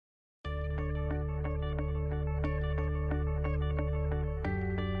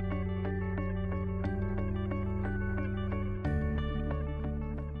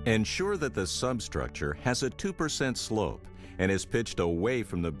Ensure that the substructure has a 2% slope and is pitched away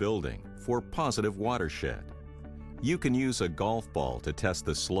from the building for positive watershed. You can use a golf ball to test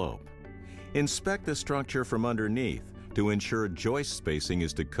the slope. Inspect the structure from underneath to ensure joist spacing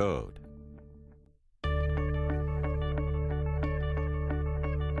is to code.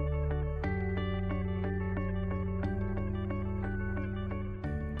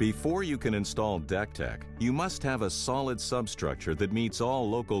 Before you can install DeckTech, you must have a solid substructure that meets all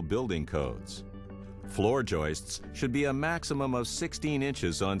local building codes. Floor joists should be a maximum of 16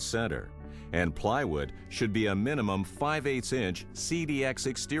 inches on center, and plywood should be a minimum 5/8 inch CDX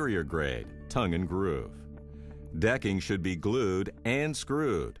exterior grade, tongue and groove. Decking should be glued and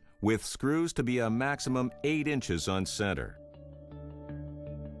screwed, with screws to be a maximum 8 inches on center.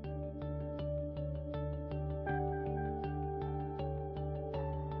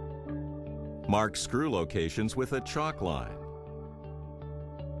 Mark screw locations with a chalk line.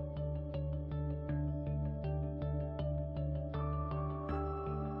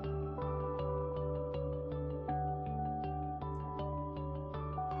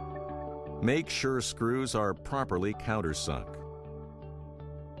 Make sure screws are properly countersunk.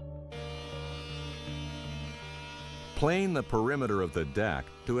 Plane the perimeter of the deck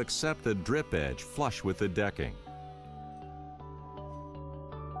to accept the drip edge flush with the decking.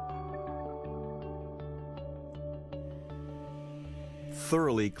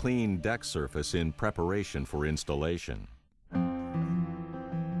 Thoroughly clean deck surface in preparation for installation.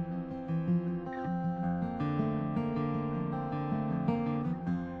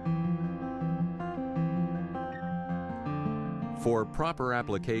 For proper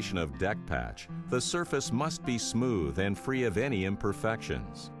application of deck patch, the surface must be smooth and free of any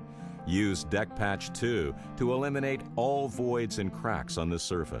imperfections. Use Deck Patch 2 to eliminate all voids and cracks on the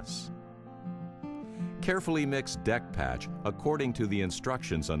surface. Carefully mix deck patch according to the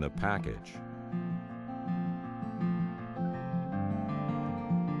instructions on the package.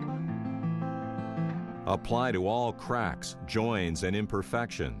 Apply to all cracks, joins, and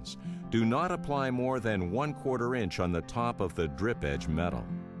imperfections. Do not apply more than 1/4 inch on the top of the drip edge metal.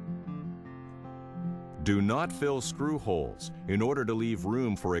 Do not fill screw holes in order to leave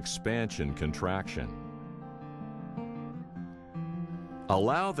room for expansion/contraction.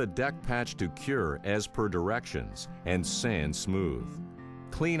 Allow the deck patch to cure as per directions and sand smooth.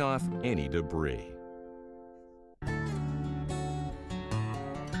 Clean off any debris.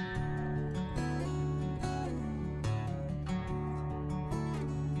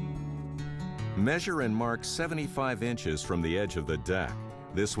 Measure and mark 75 inches from the edge of the deck.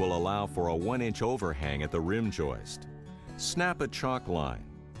 This will allow for a 1-inch overhang at the rim joist. Snap a chalk line.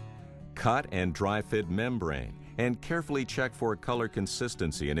 Cut and dry fit membrane and carefully check for color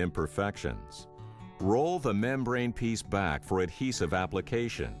consistency and imperfections. Roll the membrane piece back for adhesive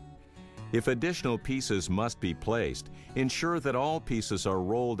application. If additional pieces must be placed, ensure that all pieces are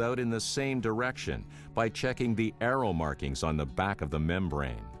rolled out in the same direction by checking the arrow markings on the back of the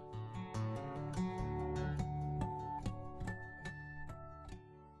membrane.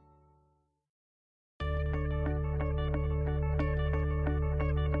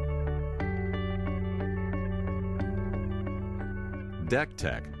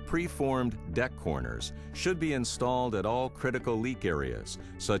 DeckTech preformed deck corners should be installed at all critical leak areas,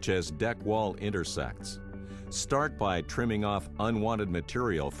 such as deck wall intersects. Start by trimming off unwanted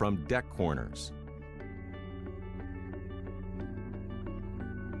material from deck corners.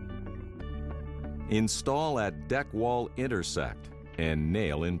 Install at deck wall intersect and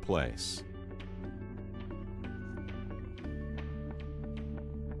nail in place.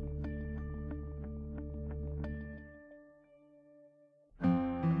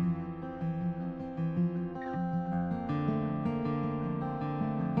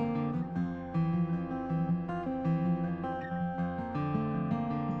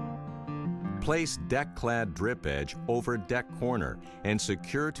 Place deck-clad drip edge over deck corner and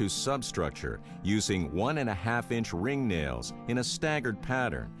secure to substructure using 1.5-inch ring nails in a staggered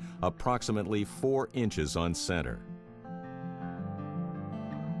pattern, approximately 4 inches on center.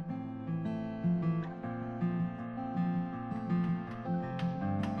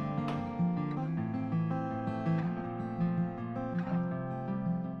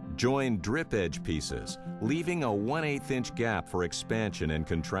 Join drip edge pieces, leaving a 1/8 inch gap for expansion and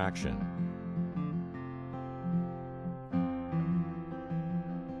contraction.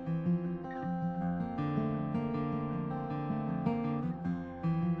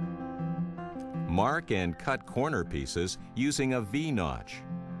 Mark and cut corner pieces using a V-notch.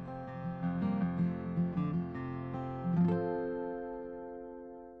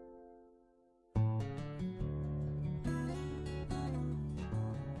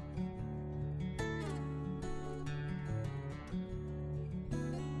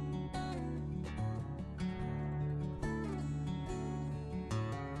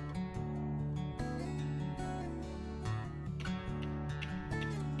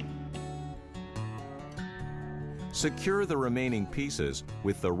 Secure the remaining pieces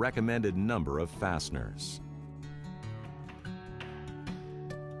with the recommended number of fasteners.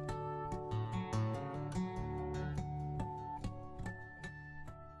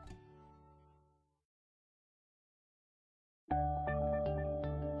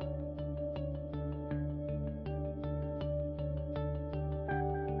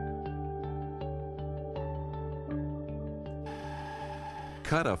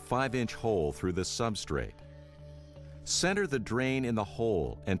 Cut a 5-inch hole through the substrate. Center the drain in the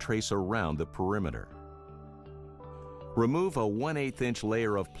hole and trace around the perimeter. Remove a 1/8 inch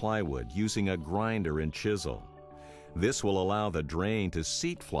layer of plywood using a grinder and chisel. This will allow the drain to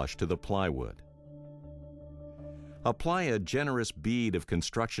seat flush to the plywood. Apply a generous bead of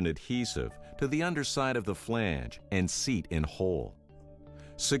construction adhesive to the underside of the flange and seat in hole.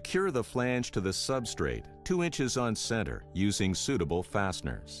 Secure the flange to the substrate 2 inches on center using suitable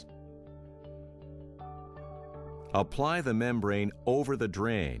fasteners. Apply the membrane over the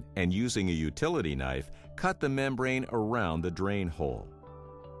drain and using a utility knife, cut the membrane around the drain hole.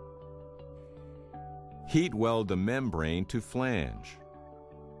 Heat weld the membrane to flange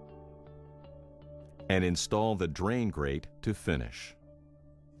and install the drain grate to finish.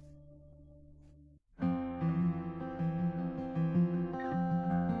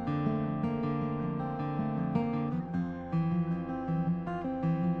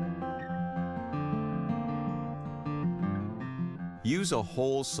 Use a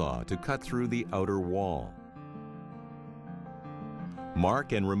hole saw to cut through the outer wall.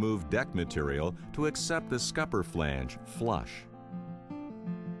 Mark and remove deck material to accept the scupper flange flush.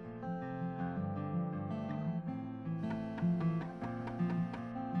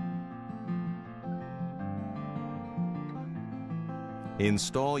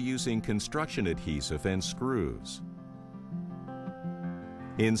 Install using construction adhesive and screws.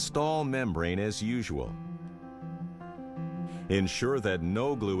 Install membrane as usual. Ensure that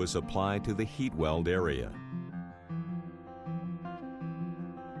no glue is applied to the heat weld area.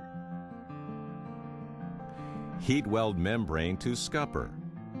 Heat weld membrane to scupper.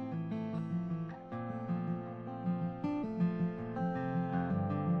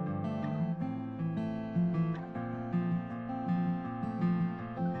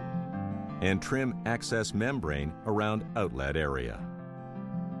 And trim excess membrane around outlet area.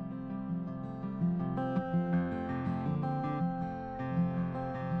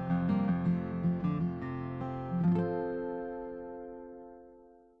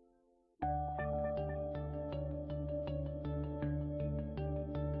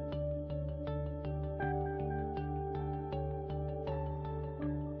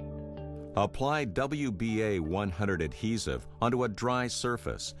 Apply WBA 100 adhesive onto a dry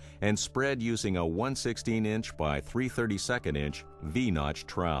surface and spread using a 1/16 inch by 3/32 inch V-notch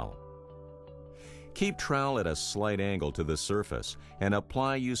trowel. Keep trowel at a slight angle to the surface and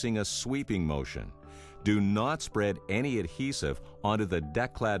apply using a sweeping motion. Do not spread any adhesive onto the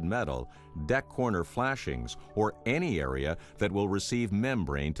deck-clad metal, deck corner flashings, or any area that will receive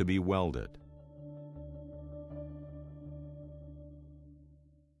membrane to be welded.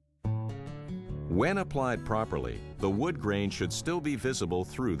 When applied properly, the wood grain should still be visible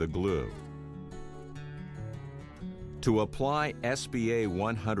through the glue. To apply SBA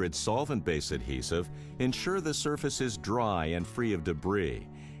 100 solvent-based adhesive, ensure the surface is dry and free of debris,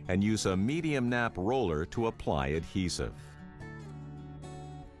 and use a medium nap roller to apply adhesive.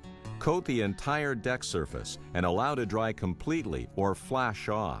 Coat the entire deck surface and allow to dry completely or flash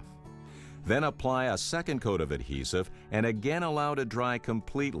off. Then apply a second coat of adhesive and again allow to dry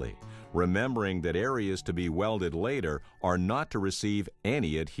completely, remembering that areas to be welded later are not to receive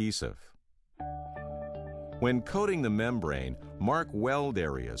any adhesive. When coating the membrane, mark weld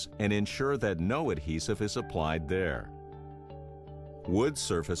areas and ensure that no adhesive is applied there. Wood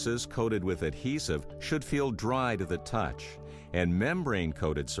surfaces coated with adhesive should feel dry to the touch, and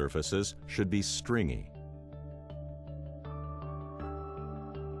membrane-coated surfaces should be stringy.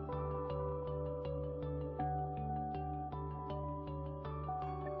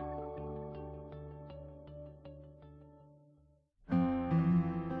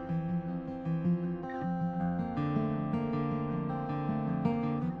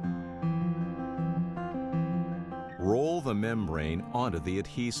 Roll the membrane onto the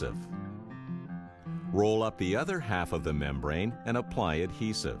adhesive. Roll up the other half of the membrane and apply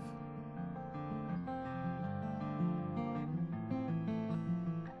adhesive.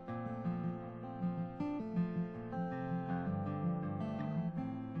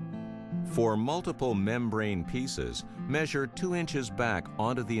 For multiple membrane pieces, measure 2 inches back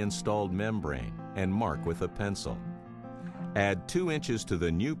onto the installed membrane and mark with a pencil. Add 2 inches to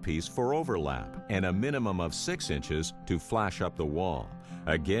the new piece for overlap and a minimum of 6 inches to flash up the wall.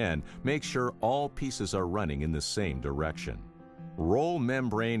 Again, make sure all pieces are running in the same direction. Roll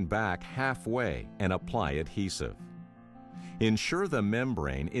membrane back halfway and apply adhesive. Ensure the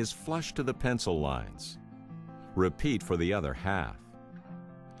membrane is flush to the pencil lines. Repeat for the other half.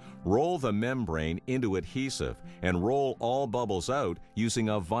 Roll the membrane into adhesive and roll all bubbles out using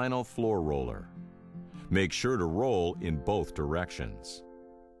a vinyl floor roller. Make sure to roll in both directions.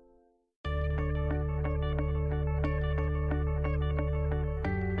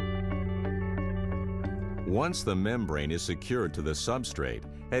 Once the membrane is secured to the substrate,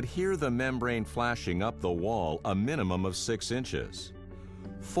 adhere the membrane flashing up the wall a minimum of 6 inches.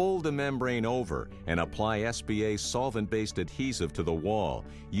 Fold the membrane over and apply SBA solvent-based adhesive to the wall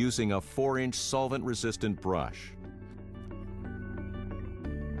using a 4-inch solvent-resistant brush.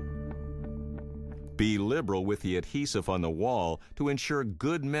 Be liberal with the adhesive on the wall to ensure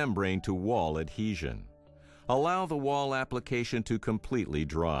good membrane-to-wall adhesion. Allow the wall application to completely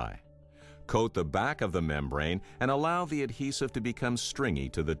dry. Coat the back of the membrane and allow the adhesive to become stringy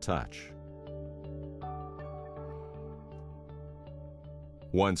to the touch.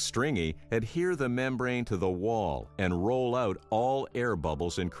 Once stringy, adhere the membrane to the wall and roll out all air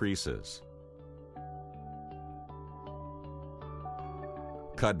bubbles and creases.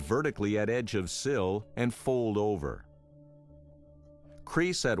 Cut vertically at edge of sill and fold over.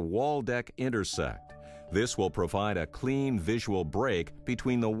 Crease at wall deck intersect. This will provide a clean visual break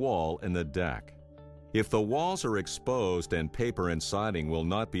between the wall and the deck. If the walls are exposed and paper and siding will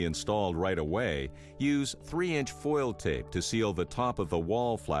not be installed right away, use 3-inch foil tape to seal the top of the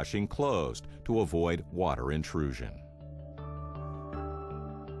wall flashing closed to avoid water intrusion.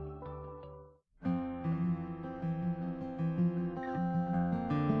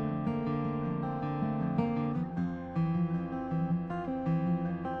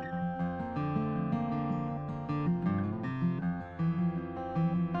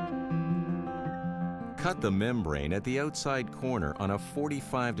 Cut the membrane at the outside corner on a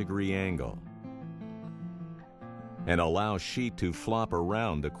 45-degree angle and allow sheet to flop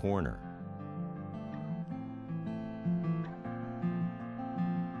around the corner.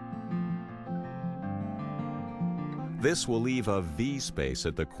 This will leave a V space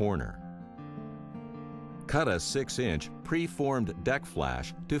at the corner. Cut a 6-inch pre-formed deck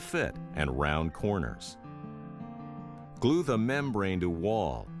flash to fit and round corners. Glue the membrane to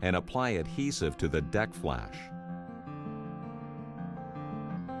wall and apply adhesive to the deck flash.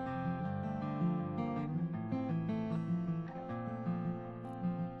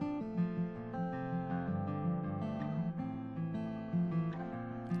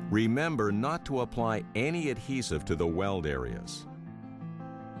 Remember not to apply any adhesive to the weld areas.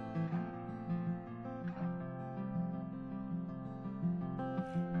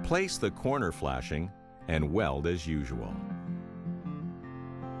 Place the corner flashing and weld as usual.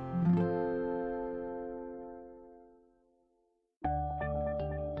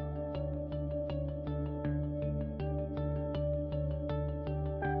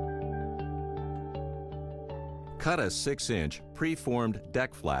 Cut a 6-inch pre-formed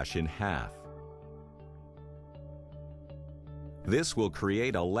deck flash in half. This will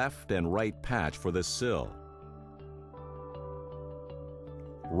create a left and right patch for the sill.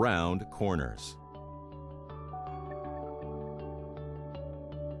 Round corners.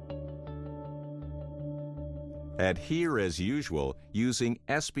 Adhere as usual using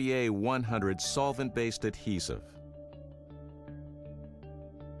SBA 100 solvent-based adhesive.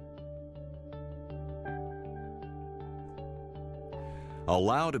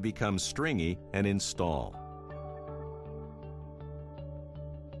 Allow to become stringy and install.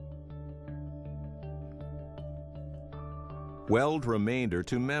 Weld remainder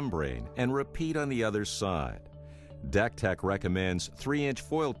to membrane and repeat on the other side. Deck Tech recommends 3-inch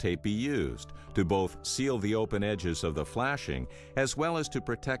foil tape be used to both seal the open edges of the flashing as well as to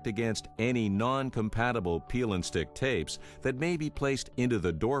protect against any non-compatible peel and stick tapes that may be placed into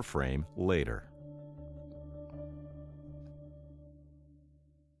the door frame later.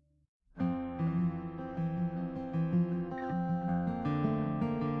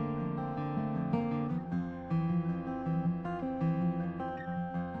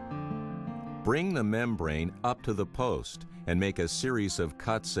 Bring the membrane up to the post and make a series of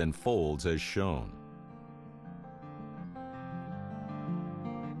cuts and folds as shown.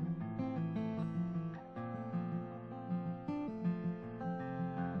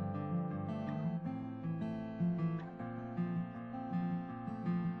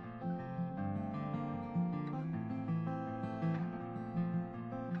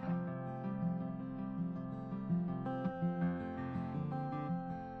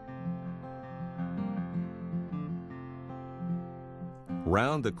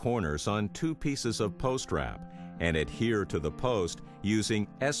 Round the corners on 2 pieces of post wrap and adhere to the post using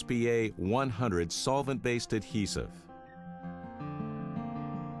SBA 100 solvent-based adhesive.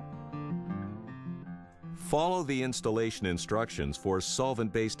 Follow the installation instructions for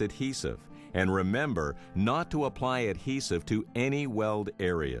solvent-based adhesive, and remember not to apply adhesive to any weld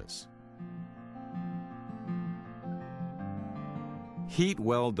areas. Heat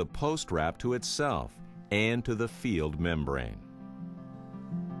weld the post wrap to itself and to the field membrane.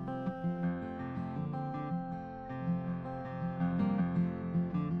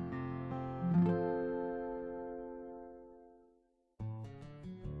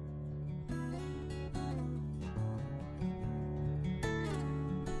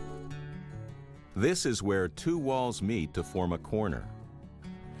 This is where 2 walls meet to form a corner.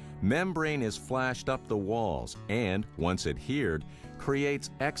 Membrane is flashed up the walls and, once adhered,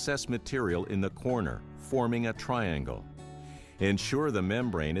 creates excess material in the corner, forming a triangle. Ensure the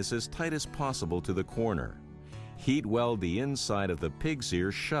membrane is as tight as possible to the corner. Heat weld the inside of the pig's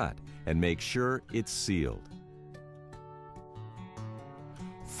ear shut and make sure it's sealed.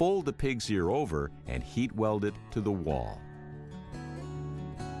 Fold the pig's ear over and heat weld it to the wall.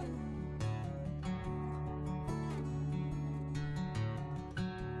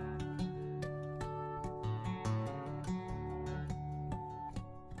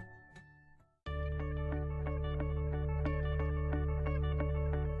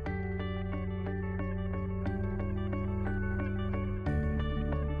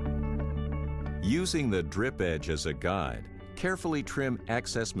 Using the drip edge as a guide, carefully trim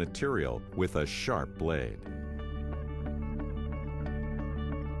excess material with a sharp blade.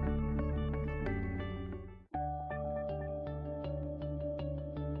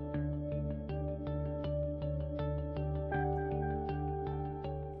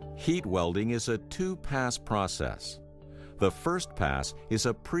 Heat welding is a 2-pass process. The first pass is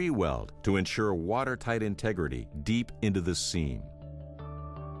a pre-weld to ensure watertight integrity deep into the seam.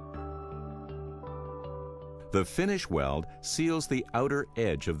 The finish weld seals the outer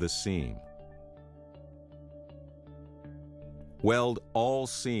edge of the seam. Weld all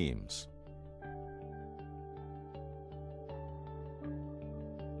seams.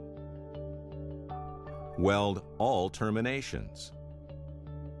 Weld all terminations.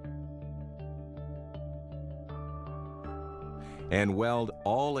 And weld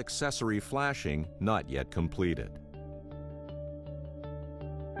all accessory flashing not yet completed.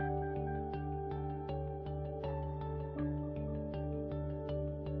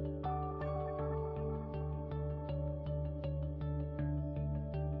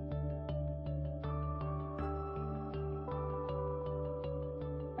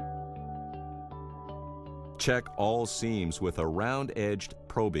 Check all seams with a round-edged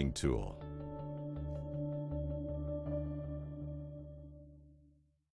probing tool.